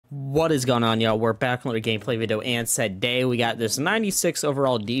What is going on, y'all? We're back on the gameplay video, and today we got this 96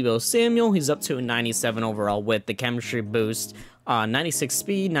 overall Deebo Samuel. He's up to a 97 overall with the chemistry boost, 96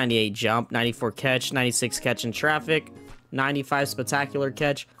 speed, 98 jump, 94 catch, 96 catch in traffic, 95 spectacular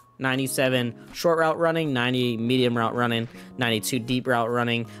catch, 97 short route running, 90 medium route running, 92 deep route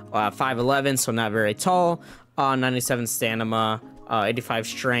running, 5'11", so not very tall, 97 stamina, 85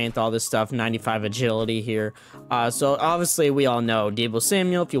 strength, all this stuff, 95 agility here. So obviously we all know Deebo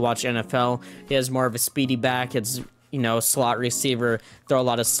Samuel. If you watch NFL, he has more of a speedy back. It's, you know, slot receiver, throw a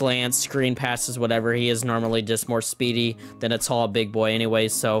lot of slants, screen passes, whatever. He is normally just more speedy than a tall big boy anyway.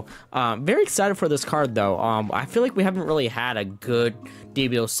 So very excited for this card though. I feel like we haven't really had a good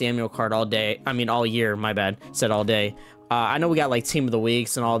Deebo Samuel card all day. I mean all year, my bad, said all day. I know we got like team of the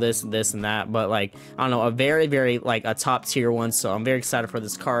weeks and all this and this and that, but like, I don't know, a very like a top tier one. So I'm very excited for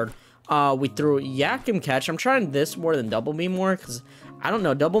this card. We threw Yak and Catch. I'm trying this more than Double Me more because I don't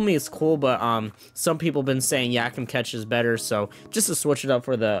know, Double Me is cool, but some people have been saying Yak and Catch is better. So just to switch it up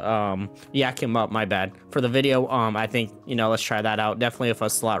for the Yak him up, my bad, for the video, I think, you know, let's try that out. Definitely with a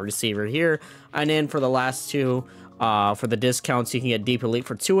slot receiver here. And then for the last two, for the discounts, you can get Deep Elite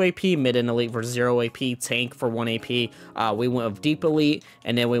for 2 AP, Mid and Elite for 0 AP, Tank for 1 AP. We went with Deep Elite,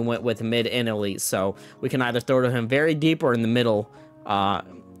 and then we went with Mid and Elite. So we can either throw to him very deep or in the middle,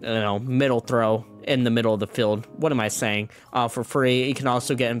 you know, middle throw in the middle of the field. What am I saying? For free. You can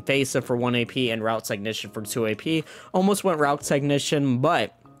also get Invasive for 1 AP and Route Technician for 2 AP. Almost went Route Technician,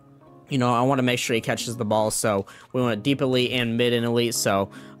 but you know, I want to make sure he catches the ball, so we went Deep Elite and Mid and Elite, so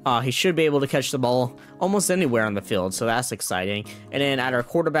he should be able to catch the ball almost anywhere on the field, so that's exciting. And then at our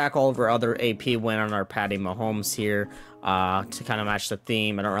quarterback, all of our other AP went on our Patty Mahomes here to kind of match the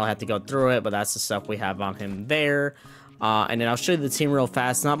theme. I don't really have to go through it, but that's the stuff we have on him there. And then I'll show you the team real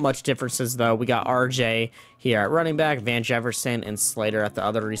fast. Not much differences, though. We got RJ here at running back, Van Jefferson and Slater at the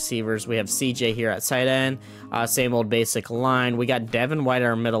other receivers. We have CJ here at tight end. Same old basic line. We got Devin White,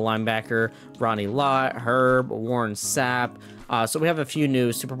 our middle linebacker, Ronnie Lott, Herb, Warren Sapp. So we have a few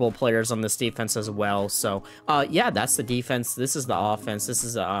new Super Bowl players on this defense as well. So, yeah, that's the defense. This is the offense. This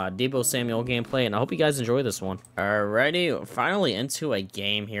is a Deebo Samuel gameplay, and I hope you guys enjoy this one. Alrighty, finally into a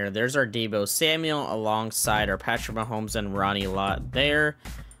game here. There's our Deebo Samuel alongside our Patrick Mahomes and Ronnie Lott there.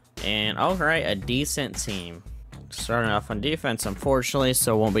 And, alright, a decent team. Starting off on defense, unfortunately,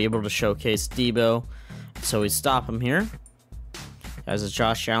 so won't be able to showcase Deebo. So we stop him here. As a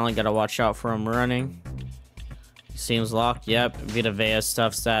Josh Allen, gotta watch out for him running. Seems locked. Yep. Vita Vea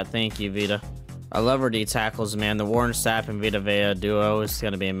stuff stat. Thank you, Vita. I love our D tackles, man. The Warren Sapp and Vita Vea duo is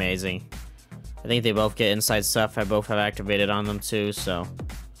going to be amazing. I think they both get inside stuff. I both have activated on them too, so.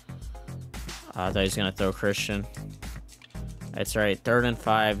 I thought he was going to throw Christian. That's right. 3rd and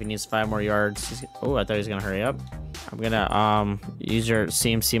 5. He needs 5 more yards. Oh, I thought he was going to hurry up. I'm going to use your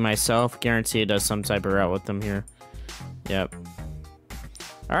CMC myself. Guarantee it does some type of route with them here. Yep.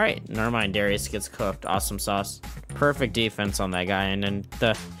 Alright, never mind. Darius gets cooked. Awesome sauce. Perfect defense on that guy. And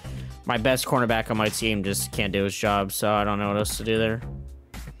then my best cornerback on my team just can't do his job, so I don't know what else to do there.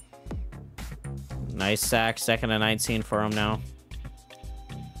 Nice sack. 2nd and 19 for him now.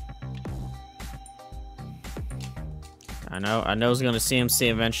 I know he's going to CMC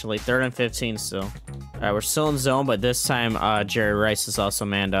eventually. 3rd and 15 still. Alright, we're still in zone, but this time Jerry Rice is also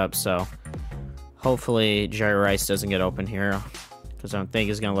manned up, so hopefully Jerry Rice doesn't get open here, because I don't think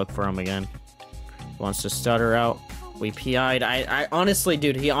he's going to look for him again. Wants to stutter out. We PI'd. I honestly,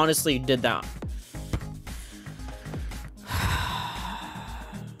 dude, he honestly did that.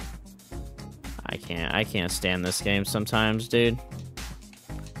 I can't stand this game sometimes, dude.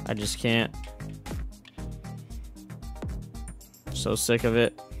 I just can't. So sick of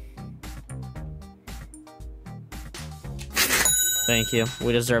it. Thank you.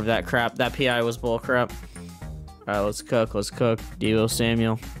 We deserve that crap. That PI was bull crap. Alright, let's cook. Let's cook. Deebo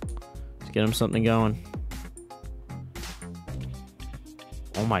Samuel. Let's get him something going.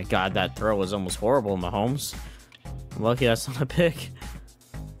 Oh my god, that throw was almost horrible, Mahomes. I'm lucky that's not a pick.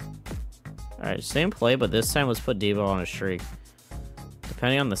 Alright, same play, but this time let's put Deebo on a streak.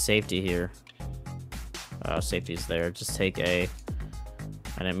 Depending on the safety here. Oh, safety's there. Just take a...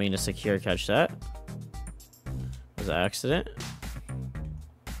 I didn't mean to secure catch that. It was an accident.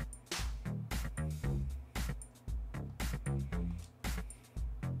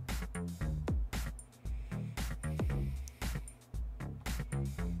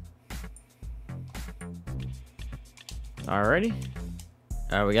 Alrighty.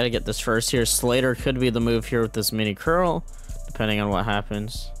 We gotta get this first here. Slater could be the move here with this mini curl, depending on what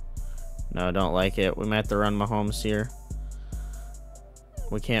happens. No, don't like it. We might have to run Mahomes here.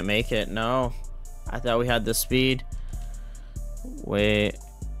 We can't make it. No. I thought we had the speed. Wait.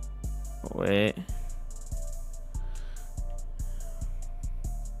 Wait.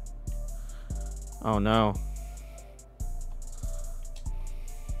 Oh no.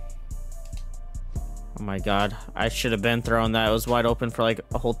 Oh my god. I should have been throwing that. It was wide open for like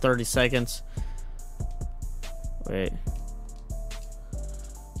a whole 30 seconds. Wait.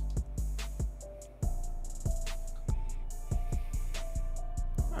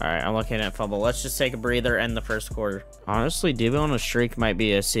 Alright, I'm looking at fumble. Let's just take a breather, end the first quarter. Honestly, Deebo on a streak might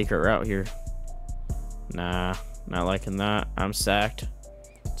be a secret route here. Nah, not liking that. I'm sacked.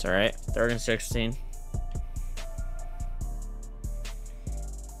 It's alright. 3rd and 16.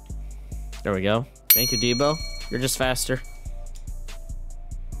 There we go. Thank you, Deebo. You're just faster.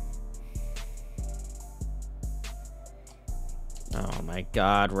 Oh my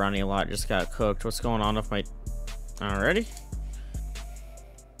god, Ronnie Lott just got cooked. What's going on with my... Alrighty.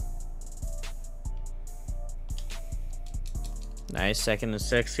 Nice, 2nd and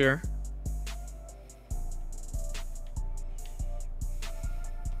 6 here.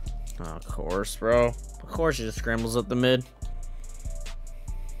 Oh, of course, bro. Of course he just scrambles up the mid.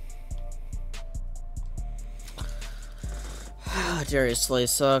 Darius Slay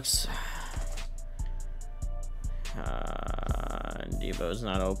sucks. Deebo's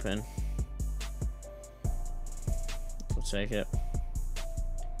not open. We'll take it.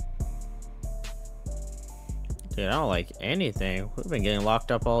 Dude, I don't like anything. We've been getting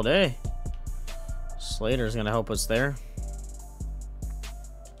locked up all day. Slater's gonna help us there.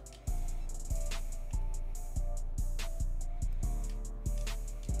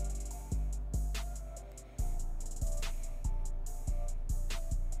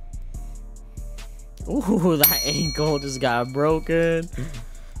 Ooh, that ankle just got broken.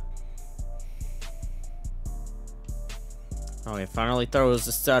 Oh, he finally throws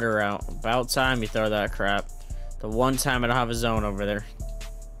the stutter out. About time you throw that crap. The one time I don't have a zone over there.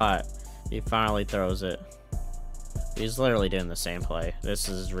 But he finally throws it. He's literally doing the same play. This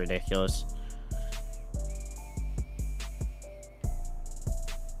is ridiculous.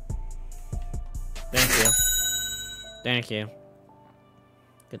 Thank you. Thank you.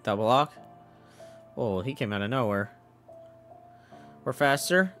 Get that block. Oh, he came out of nowhere. We're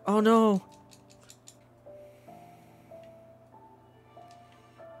faster. Oh no.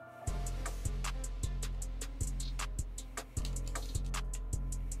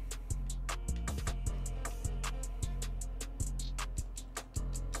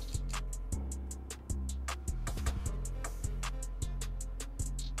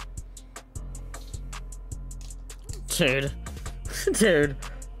 Dude. Dude.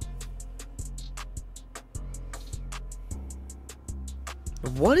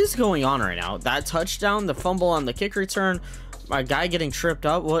 What is going on right now? That touchdown, the fumble on the kick return, my guy getting tripped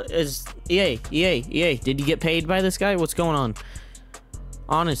up. What is... EA, did you get paid by this guy? What's going on?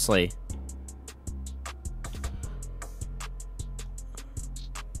 Honestly.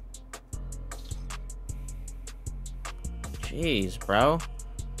 Jeez, bro.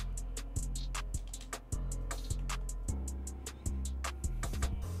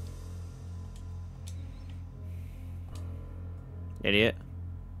 Idiot.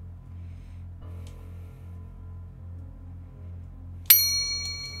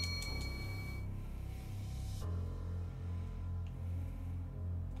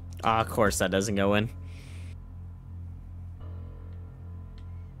 Ah, of course that doesn't go in.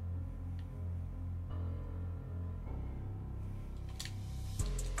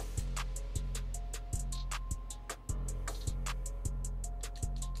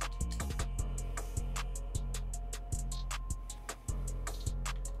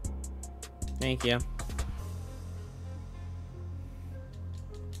 Thank you.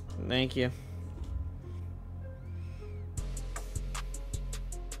 Thank you.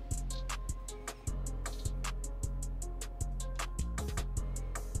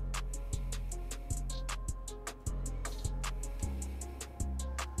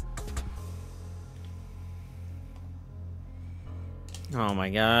 Oh my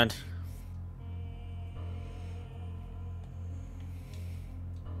god.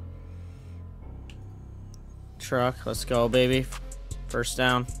 Truck, let's go, baby. First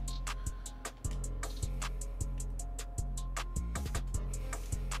down.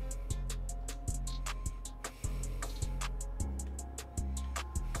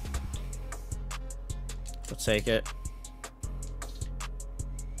 We'll take it.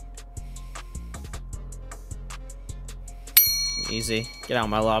 Easy. Get out of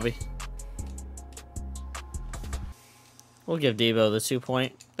my lobby. We'll give Deebo the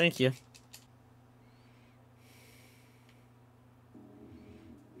 2-point. Thank you.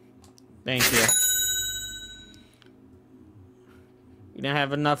 Thank you. You didn't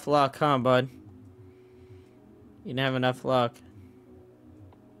have enough luck, huh, bud? You didn't have enough luck.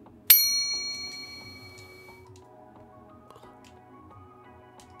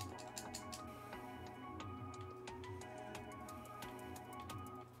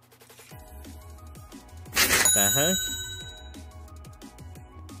 The heck?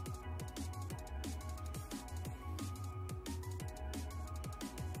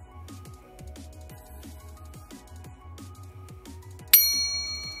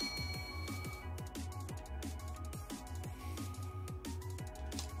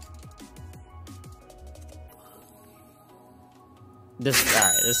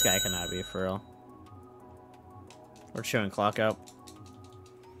 Alright, this guy cannot be for real. We're chewing clock up.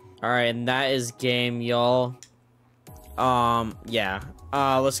 Alright, and that is game, y'all. Yeah.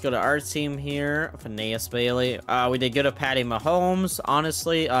 Let's go to our team here. Phineas Bailey. We did good at Patty Mahomes.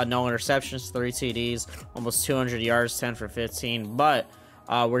 Honestly, no interceptions, 3 TDs, almost 200 yards, 10 for 15. But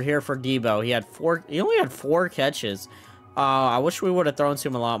we're here for Deebo. He only had 4 catches. I wish we would have thrown to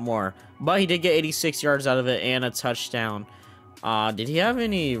him a lot more. But he did get 86 yards out of it and a touchdown. Did he have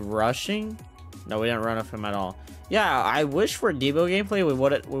any rushing? No, we didn't run off him at all. Yeah, I wish for Deebo gameplay we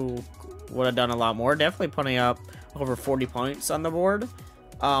would have done a lot more. Definitely putting up over 40 points on the board.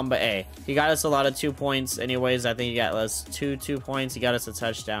 But hey, he got us a lot of 2 points. Anyways, I think he got us 2 points. He got us a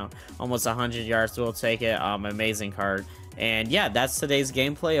touchdown, almost 100 yards. So we'll take it. Amazing card. And yeah, that's today's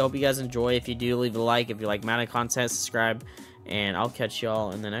gameplay. I hope you guys enjoy. If you do, leave a like. If you like Madden content, subscribe. And I'll catch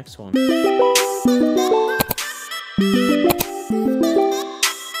y'all in the next one.